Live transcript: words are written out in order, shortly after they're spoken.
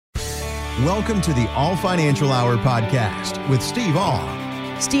Welcome to the All Financial Hour podcast with Steve All.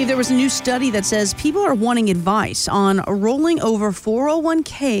 Steve, there was a new study that says people are wanting advice on rolling over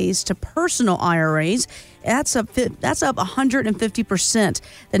 401ks to personal IRAs. That's up 150%.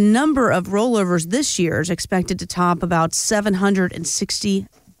 The number of rollovers this year is expected to top about $760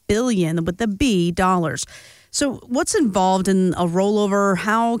 billion with the B dollars. So what's involved in a rollover?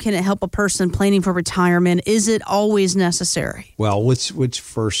 How can it help a person planning for retirement? Is it always necessary? Well, let's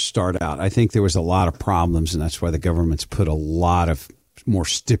first start out. I think there was a lot of problems, and that's why the government's put a lot of more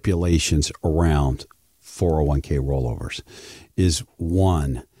stipulations around 401k rollovers. Is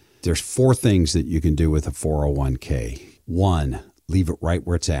one, there's 4 things that you can do with a 401k. One, leave it right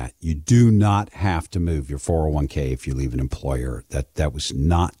where it's at. You do not have to move your 401k if you leave an employer. That was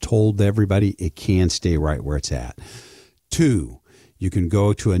not told to everybody. It can stay right where it's at. 2, you can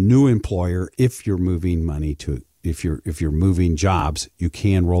go to a new employer if you're moving money to if you're moving jobs, you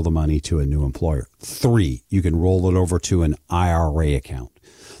can roll the money to a new employer. 3, you can roll it over to an IRA account.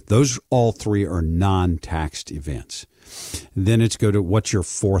 Those all 3 are non-taxed events. Then it's go to what's your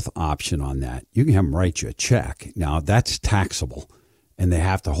 4th option on that. You can have them write you a check. Now, that's taxable, and they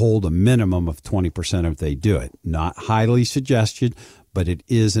have to hold a minimum of 20% if they do it. Not highly suggested, but it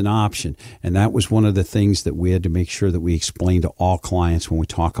is an option. And that was one of the things that we had to make sure that we explain to all clients when we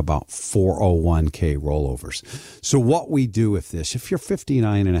talk about 401k rollovers. So what we do with this, if you're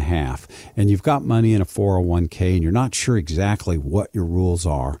 59 and a half and you've got money in a 401k and you're not sure exactly what your rules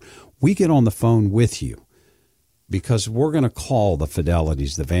are, we get on the phone with you. Because we're going to call the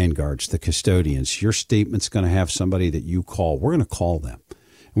Fidelities, the Vanguards, the custodians. Your statement's going to have somebody that you call. We're going to call them.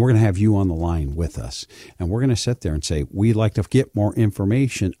 And we're going to have you on the line with us. And we're going to sit there and say, we'd like to get more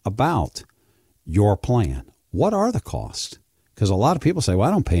information about your plan. What are the costs? Because a lot of people say, well,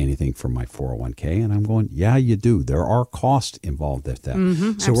 I don't pay anything for my 401k. And I'm going, yeah, you do. There are costs involved with that. So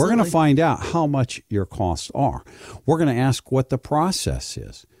absolutely. We're going to find out how much your costs are. We're going to ask what the process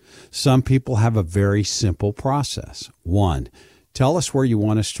is. Some people have a very simple process. 1, tell us where you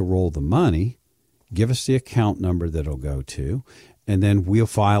want us to roll the money. Give us the account number that it'll go to, and then we'll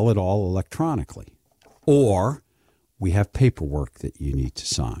file it all electronically. Or we have paperwork that you need to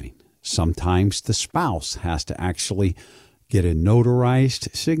sign. Sometimes the spouse has to actually get a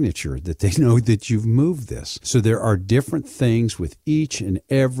notarized signature that they know that you've moved this. So there are different things with each and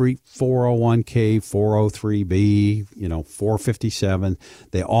every 401k, 403b, 457.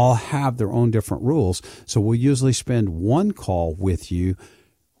 They all have their own different rules. So we'll usually spend one call with you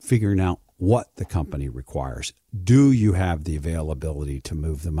figuring out what the company requires. Do you have the availability to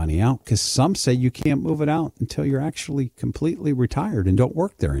move the money out? Because some say you can't move it out until you're actually completely retired and don't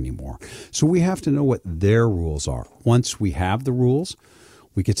work there anymore. So we have to know what their rules are. Once we have the rules,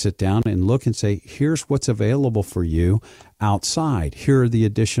 we could sit down and look and say, here's what's available for you outside. Here are the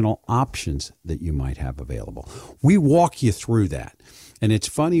additional options that you might have available. We walk you through that. And it's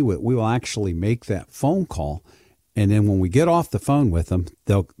funny, we will actually make that phone call. And then when we get off the phone with them,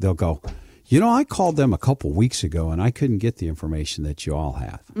 they'll go, I called them a couple weeks ago and I couldn't get the information that you all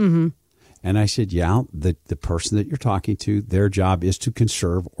have. Mm-hmm. And I said, yeah, the person that you're talking to, their job is to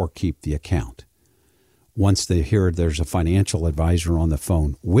conserve or keep the account. Once they hear there's a financial advisor on the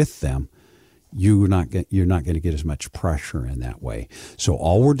phone with them, you're not going to get as much pressure in that way. So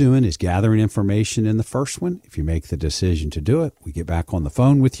all we're doing is gathering information in the first one. If you make the decision to do it, we get back on the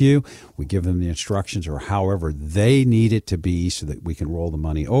phone with you. We give them the instructions or however they need it to be so that we can roll the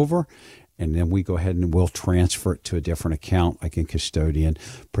money over. And then we go ahead and we'll transfer it to a different account, like in custodian,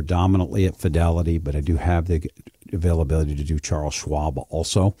 predominantly at Fidelity, but I do have the availability to do Charles Schwab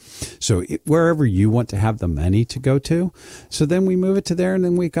also. So wherever you want to have the money to go to. So then we move it to there, and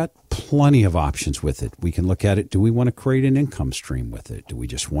then we've got plenty of options with it. We can look at it. Do we want to create an income stream with it? Do we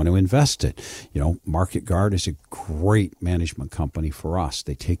just want to invest it? Market Guard is a great management company for us.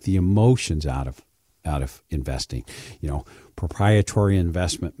 They take the emotions out of investing, proprietary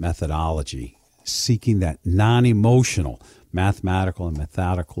investment methodology, seeking that non-emotional, mathematical and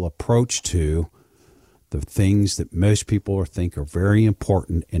methodical approach to the things that most people think are very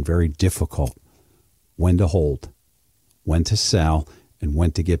important and very difficult. When to hold, when to sell, and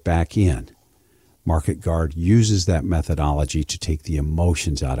when to get back in. Market Guard uses that methodology to take the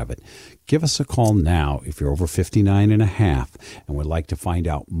emotions out of it. Give us a call now if you're over 59 and a half and would like to find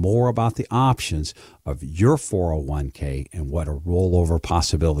out more about the options of your 401k and what a rollover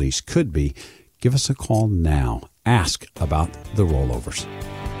possibilities could be. Give us a call now. Ask about the rollovers.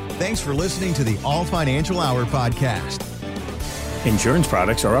 Thanks for listening to the All Financial Hour podcast. Insurance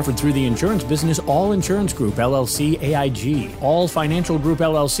products are offered through the insurance business All Insurance Group, LLC, AIG. All Financial Group,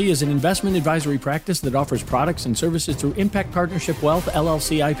 LLC is an investment advisory practice that offers products and services through Impact Partnership Wealth,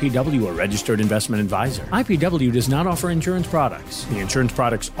 LLC, IPW, a registered investment advisor. IPW does not offer insurance products. The insurance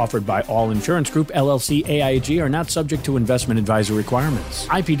products offered by All Insurance Group, LLC, AIG are not subject to investment advisor requirements.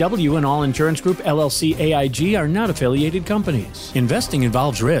 IPW and All Insurance Group, LLC, AIG are not affiliated companies. Investing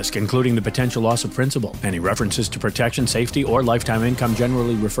involves risk, including the potential loss of principal. Any references to protection, safety, or lifetime income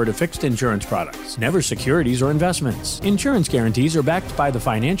generally refer to fixed insurance products, never securities or investments. Insurance guarantees are backed by the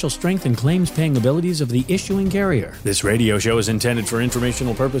financial strength and claims-paying abilities of the issuing carrier. This radio show is intended for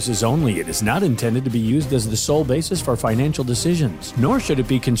informational purposes only. It is not intended to be used as the sole basis for financial decisions, nor should it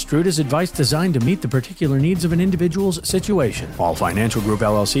be construed as advice designed to meet the particular needs of an individual's situation. All Financial Group,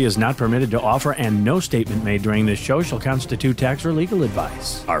 LLC is not permitted to offer, and no statement made during this show shall constitute tax or legal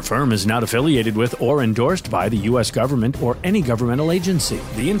advice. Our firm is not affiliated with or endorsed by the U.S. government or any governmental agency.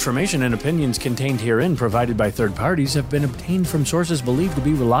 The information and opinions contained herein provided by third parties have been obtained from sources believed to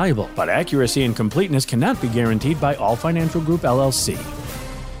be reliable, but accuracy and completeness cannot be guaranteed by All Financial Group, LLC.